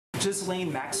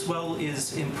Ghislaine Maxwell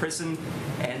is in prison,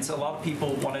 and a lot of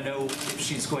people want to know if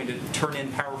she's going to turn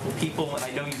in powerful people. And I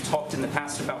know you've talked in the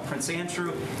past about Prince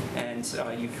Andrew, and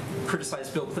you've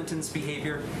criticized Bill Clinton's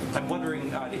behavior. I'm wondering,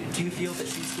 do you feel that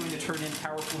she's going to turn in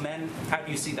powerful men? How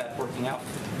do you see that working out?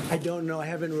 I don't know. I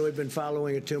haven't really been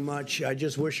following it too much. I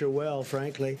just wish her well,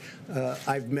 frankly.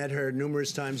 I've met her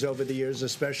numerous times over the years,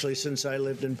 especially since I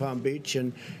lived in Palm Beach,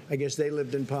 and I guess they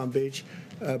lived in Palm Beach.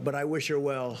 But I wish her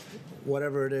well,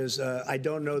 whatever it is. I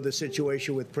don't know the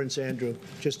situation with Prince Andrew.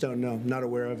 Just don't know. Not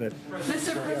aware of it.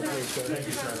 Mr. President. Thank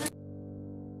you, sir.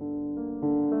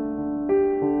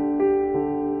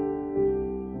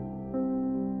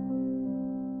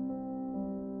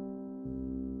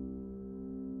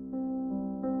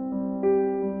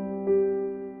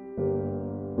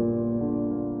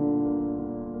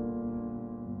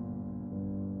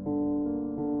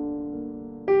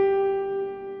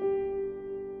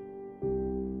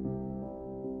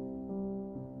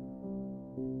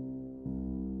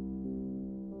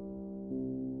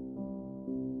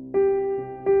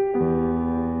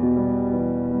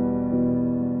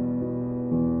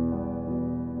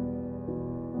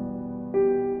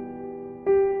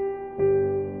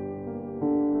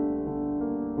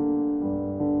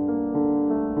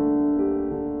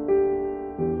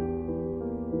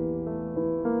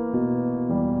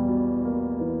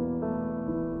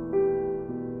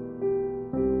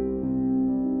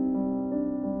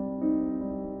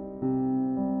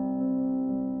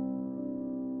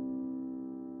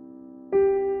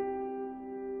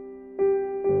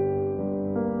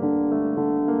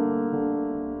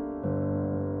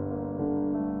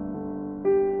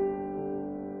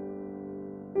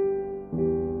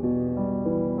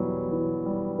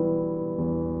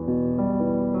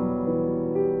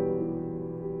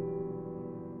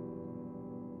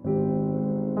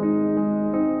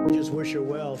 Just wish her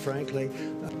well, frankly.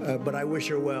 But I wish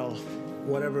her well,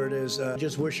 whatever it is.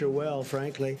 Just wish her well,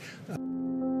 frankly.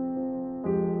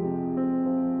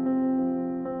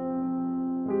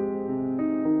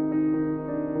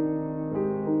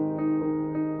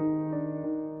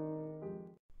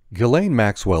 Ghislaine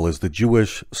Maxwell is the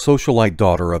Jewish socialite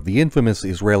daughter of the infamous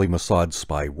Israeli Mossad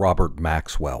spy Robert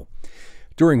Maxwell.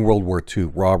 During World War II,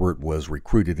 Robert was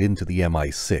recruited into the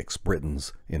MI6,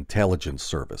 Britain's intelligence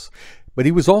service. But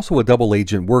he was also a double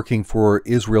agent working for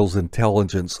Israel's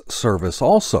intelligence service,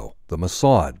 also the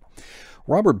Mossad.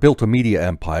 Robert built a media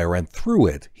empire, and through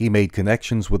it, he made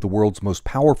connections with the world's most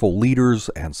powerful leaders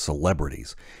and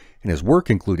celebrities. And his work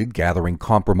included gathering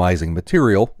compromising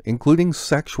material, including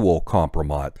sexual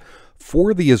compromise,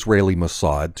 for the Israeli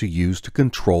Mossad to use to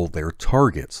control their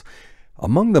targets.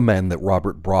 Among the men that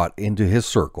Robert brought into his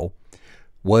circle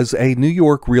was a New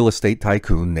York real estate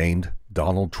tycoon named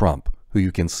Donald Trump, who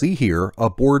you can see here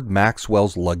aboard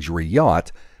Maxwell's luxury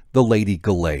yacht, the Lady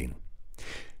Ghislaine.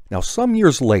 Now, some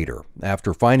years later,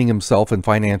 after finding himself in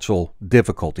financial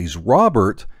difficulties,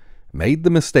 Robert made the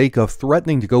mistake of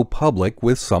threatening to go public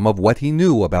with some of what he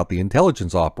knew about the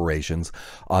intelligence operations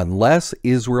unless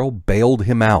Israel bailed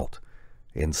him out.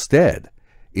 Instead,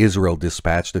 Israel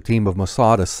dispatched a team of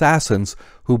Mossad assassins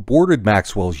who boarded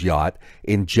Maxwell's yacht,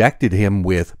 injected him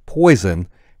with poison,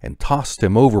 and tossed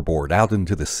him overboard out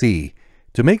into the sea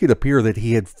to make it appear that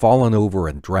he had fallen over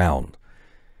and drowned.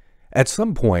 At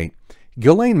some point,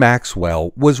 Ghislaine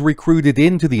Maxwell was recruited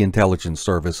into the intelligence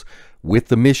service with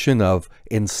the mission of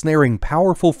ensnaring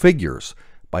powerful figures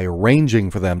by arranging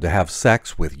for them to have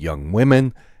sex with young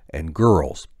women and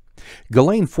girls.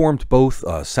 Ghislaine formed both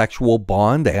a sexual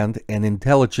bond and an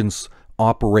intelligence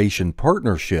operation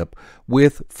partnership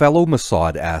with fellow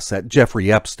Mossad asset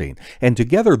Jeffrey Epstein, and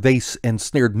together they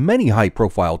ensnared many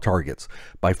high-profile targets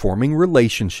by forming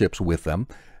relationships with them,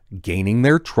 gaining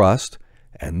their trust,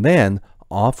 and then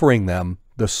offering them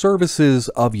the services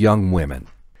of young women.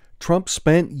 Trump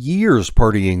spent years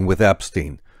partying with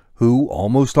Epstein, who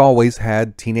almost always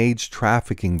had teenage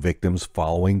trafficking victims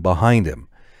following behind him.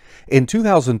 In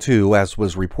 2002, as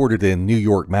was reported in New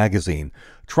York Magazine,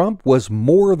 Trump was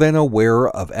more than aware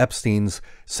of Epstein's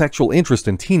sexual interest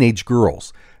in teenage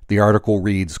girls. The article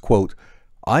reads, quote,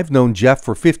 "I've known Jeff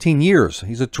for 15 years.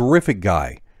 He's a terrific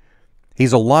guy.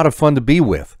 He's a lot of fun to be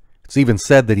with. It's even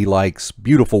said that he likes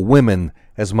beautiful women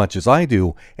as much as I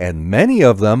do, and many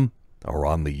of them are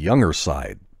on the younger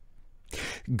side."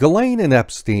 Ghislaine and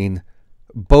Epstein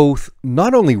both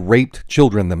not only raped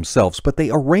children themselves, but they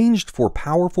arranged for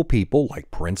powerful people like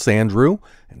Prince Andrew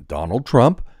and Donald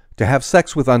Trump to have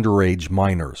sex with underage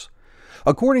minors.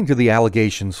 According to the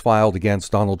allegations filed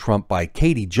against Donald Trump by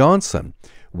Katie Johnson,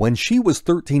 when she was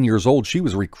 13 years old, she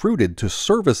was recruited to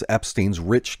service Epstein's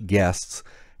rich guests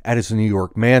at his New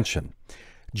York mansion.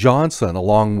 Johnson,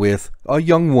 along with a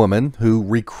young woman who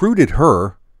recruited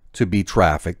her to be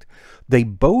trafficked, they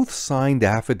both signed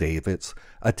affidavits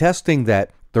attesting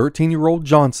that 13-year-old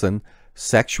Johnson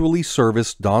sexually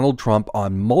serviced Donald Trump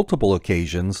on multiple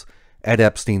occasions at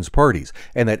Epstein's parties,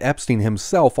 and that Epstein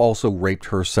himself also raped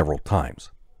her several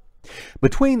times.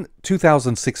 Between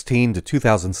 2016 to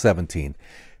 2017,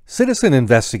 citizen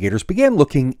investigators began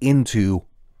looking into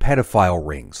pedophile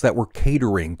rings that were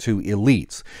catering to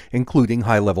elites, including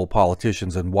high-level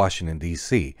politicians in Washington,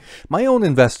 D.C. My own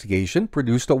investigation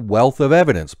produced a wealth of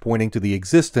evidence pointing to the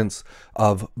existence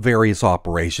of various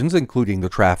operations, including the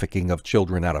trafficking of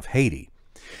children out of Haiti.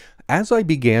 As I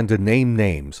began to name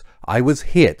names, I was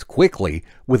hit quickly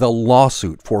with a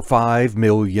lawsuit for $5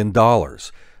 million.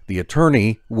 The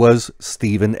attorney was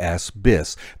Stephen S.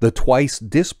 Biss, the twice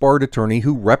disbarred attorney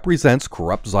who represents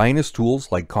corrupt Zionist tools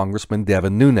like Congressman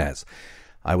Devin Nunes.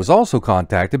 I was also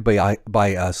contacted by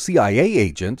a CIA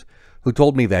agent who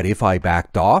told me that if I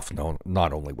backed off,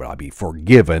 not only would I be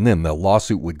forgiven and the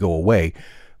lawsuit would go away,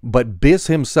 but Biss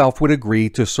himself would agree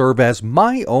to serve as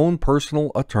my own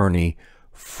personal attorney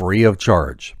free of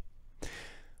charge.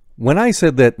 When I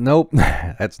said that, nope,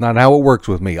 that's not how it works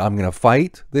with me. I'm going to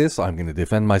fight this. I'm going to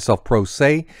defend myself pro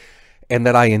se, and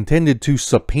that I intended to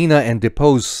subpoena and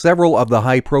depose several of the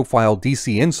high-profile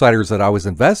D.C. insiders that I was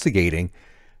investigating,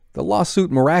 the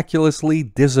lawsuit miraculously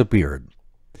disappeared.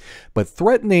 But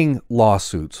threatening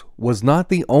lawsuits was not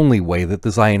the only way that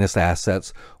the Zionist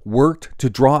assets worked to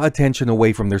draw attention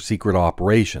away from their secret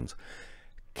operations.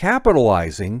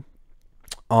 Capitalizing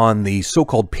on the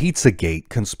so-called Pizzagate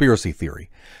conspiracy theory,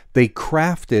 they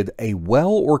crafted a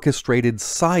well-orchestrated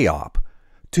psyop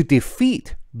to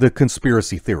defeat the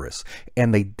conspiracy theorists,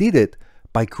 and they did it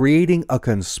by creating a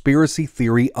conspiracy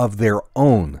theory of their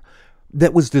own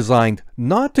that was designed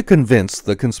not to convince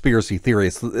the conspiracy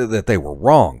theorists that they were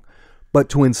wrong, but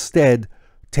to instead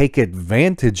take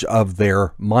advantage of their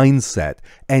mindset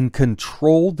and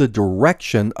control the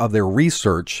direction of their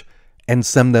research and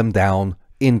send them down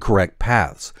incorrect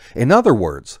paths. In other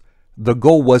words, the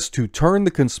goal was to turn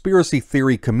the conspiracy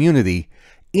theory community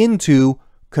into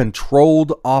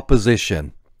controlled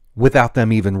opposition without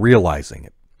them even realizing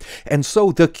it. And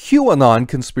so the QAnon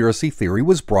conspiracy theory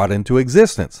was brought into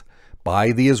existence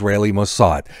by the Israeli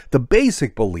Mossad. The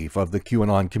basic belief of the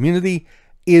QAnon community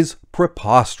is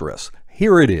preposterous.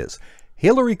 Here it is.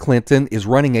 Hillary Clinton is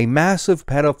running a massive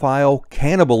pedophile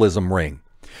cannibalism ring.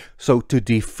 So to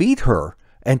defeat her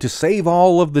and to save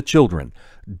all of the children,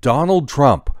 Donald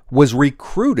Trump was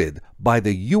recruited by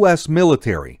the U.S.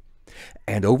 military.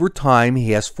 And over time,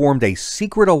 he has formed a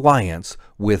secret alliance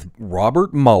with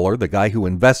Robert Mueller, the guy who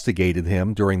investigated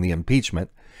him during the impeachment.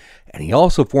 And he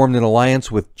also formed an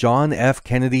alliance with John F.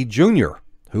 Kennedy Jr.,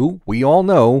 who, we all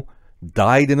know,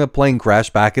 died in a plane crash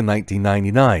back in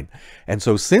 1999. And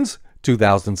so since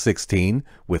 2016,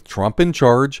 with Trump in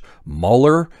charge,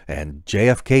 Mueller and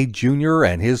JFK Jr.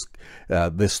 and his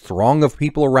this throng of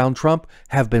people around Trump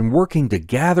have been working to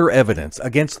gather evidence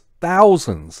against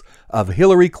thousands of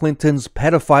Hillary Clinton's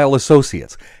pedophile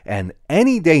associates. And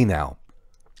any day now,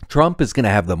 Trump is going to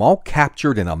have them all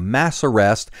captured in a mass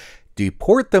arrest,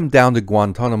 deport them down to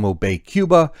Guantanamo Bay,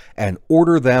 Cuba, and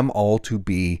order them all to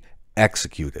be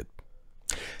executed.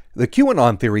 The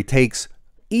QAnon theory takes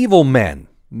evil men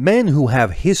who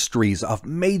have histories of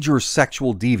major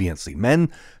sexual deviancy, men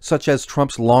such as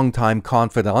Trump's longtime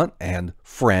confidant and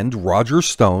friend Roger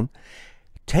Stone,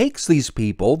 takes these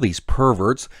people, these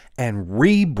perverts, and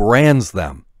rebrands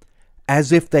them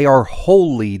as if they are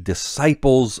holy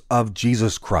disciples of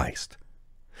Jesus Christ.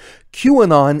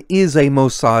 QAnon is a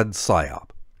Mossad psyop.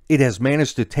 It has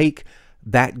managed to take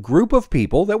that group of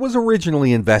people that was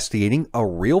originally investigating a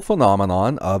real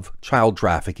phenomenon of child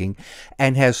trafficking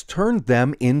and has turned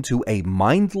them into a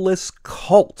mindless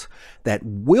cult that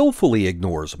willfully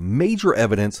ignores major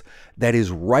evidence that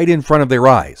is right in front of their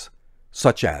eyes,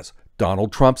 such as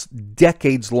Donald Trump's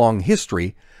decades-long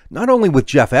history, not only with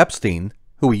Jeff Epstein,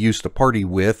 who he used to party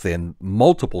with in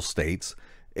multiple states,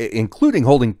 including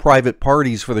holding private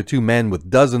parties for the two men with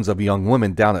dozens of young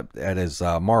women down at his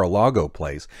Mar-a-Lago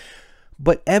place,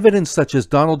 but evidence such as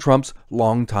Donald Trump's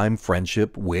longtime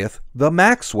friendship with the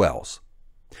Maxwells.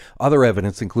 Other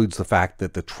evidence includes the fact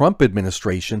that the Trump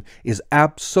administration is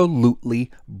absolutely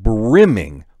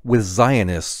brimming with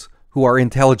Zionists who are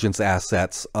intelligence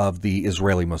assets of the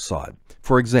Israeli Mossad.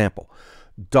 For example,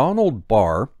 Donald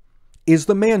Barr is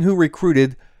the man who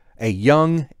recruited a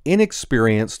young,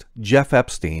 inexperienced Jeff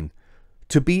Epstein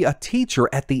to be a teacher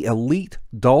at the elite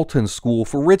Dalton School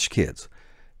for Rich Kids.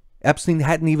 Epstein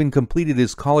hadn't even completed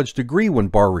his college degree when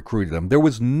Barr recruited him. There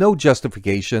was no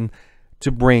justification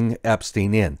to bring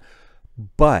Epstein in.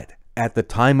 But at the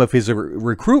time of his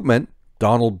recruitment,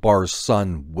 Donald Barr's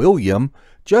son, William,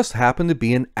 just happened to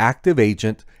be an active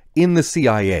agent in the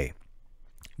CIA.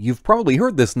 You've probably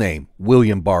heard this name,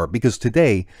 William Barr, because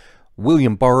today,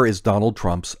 William Barr is Donald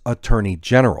Trump's Attorney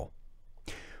General.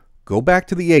 Go back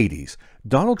to the 80s.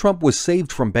 Donald Trump was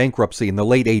saved from bankruptcy in the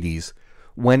late 80s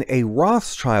when a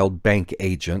Rothschild bank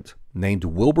agent named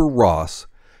Wilbur Ross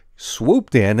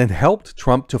swooped in and helped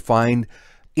Trump to find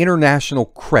international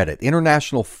credit,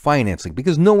 international financing,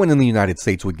 because no one in the United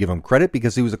States would give him credit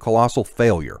because he was a colossal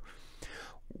failure.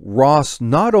 Ross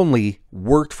not only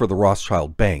worked for the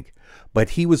Rothschild Bank,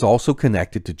 but he was also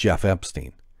connected to Jeff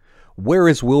Epstein. Where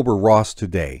is Wilbur Ross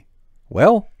today?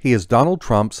 Well, he is Donald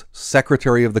Trump's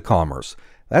Secretary of the Commerce.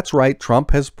 That's right,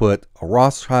 Trump has put a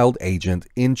Rothschild agent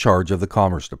in charge of the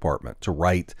Commerce Department to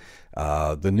write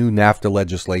the new NAFTA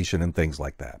legislation and things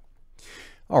like that.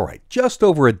 All right, just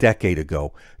over a decade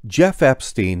ago, Jeff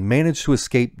Epstein managed to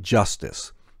escape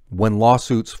justice when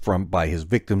lawsuits by his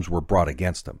victims were brought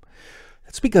against him.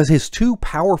 That's because his two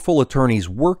powerful attorneys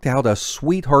worked out a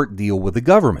sweetheart deal with the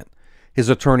government. His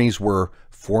attorneys were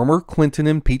former Clinton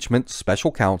impeachment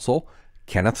special counsel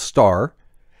Kenneth Starr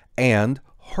and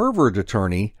Harvard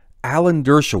attorney Alan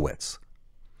Dershowitz.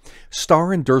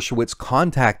 Starr and Dershowitz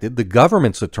contacted the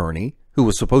government's attorney, who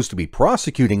was supposed to be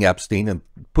prosecuting Epstein and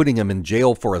putting him in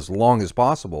jail for as long as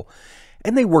possible,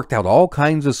 and they worked out all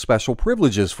kinds of special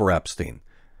privileges for Epstein.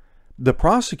 The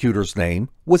prosecutor's name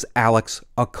was Alex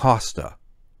Acosta.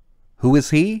 Who is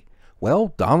he?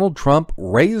 Well, Donald Trump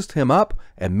raised him up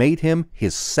and made him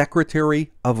his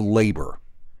Secretary of Labor.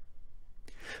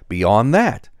 Beyond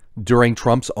that, during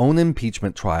Trump's own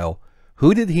impeachment trial,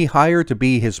 who did he hire to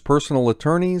be his personal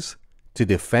attorneys to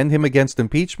defend him against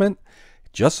impeachment?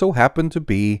 It just so happened to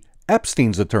be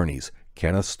Epstein's attorneys,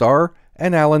 Kenneth Starr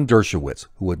and Alan Dershowitz,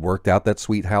 who had worked out that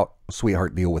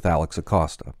sweetheart deal with Alex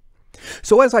Acosta.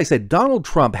 So as I said, Donald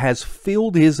Trump has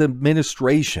filled his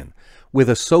administration with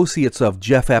associates of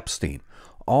Jeff Epstein.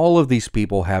 All of these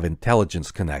people have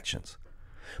intelligence connections.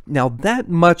 Now, that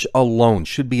much alone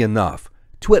should be enough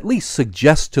to at least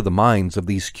suggest to the minds of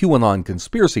these QAnon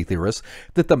conspiracy theorists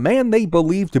that the man they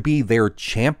believe to be their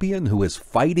champion who is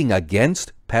fighting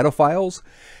against pedophiles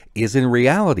is in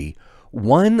reality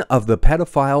one of the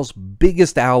pedophiles'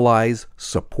 biggest allies,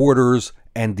 supporters,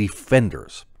 and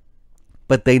defenders.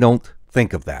 But they don't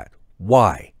think of that.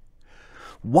 Why?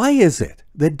 Why is it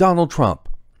that Donald Trump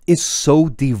is so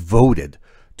devoted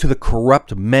to the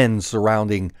corrupt men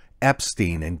surrounding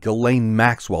Epstein and Ghislaine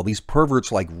Maxwell, these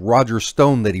perverts like Roger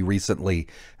Stone that he recently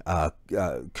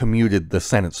commuted the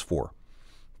sentence for?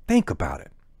 Think about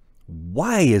it.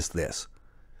 Why is this?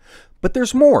 But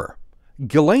there's more.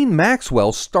 Ghislaine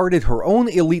Maxwell started her own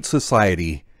elite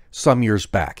society some years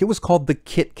back. It was called the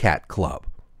Kit Kat Club.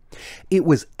 It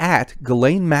was at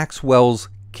Ghislaine Maxwell's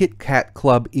Kit Kat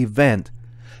Club event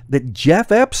that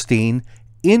Jeff Epstein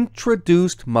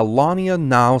introduced Melania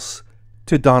Knauss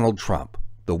to Donald Trump,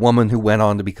 the woman who went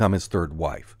on to become his third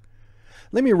wife.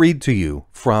 Let me read to you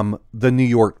from the New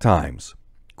York Times.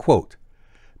 Quote,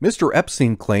 Mr.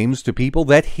 Epstein claims to people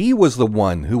that he was the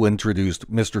one who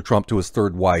introduced Mr. Trump to his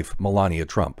third wife, Melania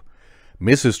Trump.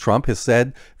 Mrs. Trump has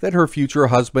said that her future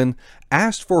husband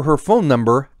asked for her phone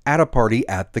number at a party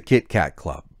at the Kit Kat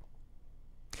Club.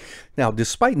 Now,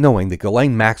 despite knowing that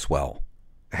Ghislaine Maxwell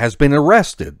has been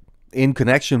arrested in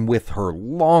connection with her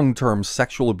long-term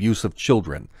sexual abuse of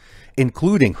children,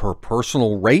 including her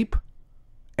personal rape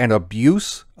and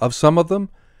abuse of some of them,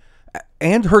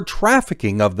 and her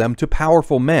trafficking of them to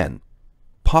powerful men,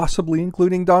 possibly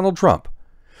including Donald Trump.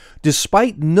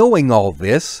 Despite knowing all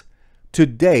this,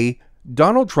 today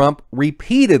Donald Trump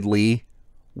repeatedly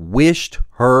wished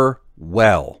her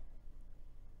well.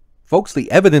 Folks,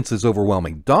 the evidence is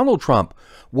overwhelming. Donald Trump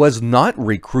was not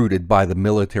recruited by the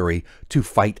military to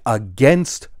fight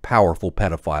against powerful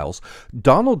pedophiles.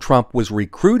 Donald Trump was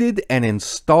recruited and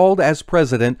installed as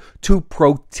president to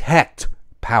protect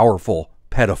powerful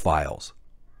pedophiles.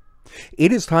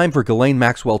 It is time for Ghislaine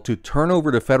Maxwell to turn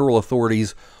over to federal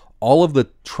authorities all of the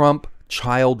Trump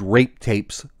child rape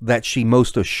tapes that she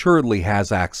most assuredly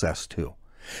has access to.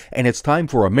 And it's time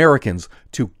for Americans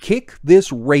to kick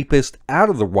this rapist out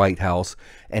of the White House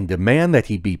and demand that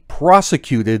he be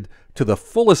prosecuted to the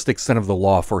fullest extent of the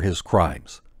law for his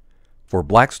crimes. For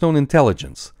Blackstone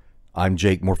Intelligence, I'm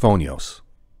Jake Morphonios.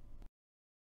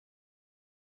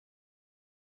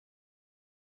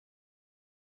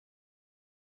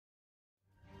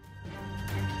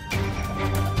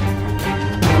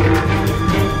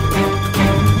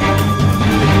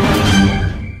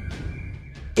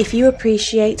 If you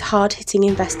appreciate hard-hitting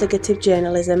investigative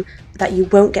journalism that you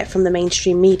won't get from the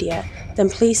mainstream media, then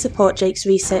please support Jake's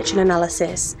research and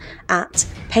analysis at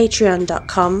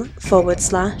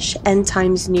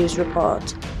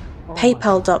patreon.com/endtimesnewsreport,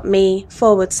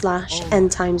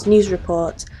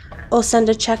 paypal.me/endtimesnewsreport, or send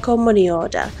a cheque or money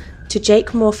order to Jake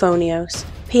Morphonios,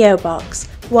 P.O. Box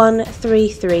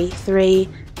 1333,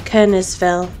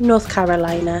 Kernersville, North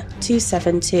Carolina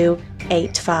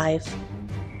 27285.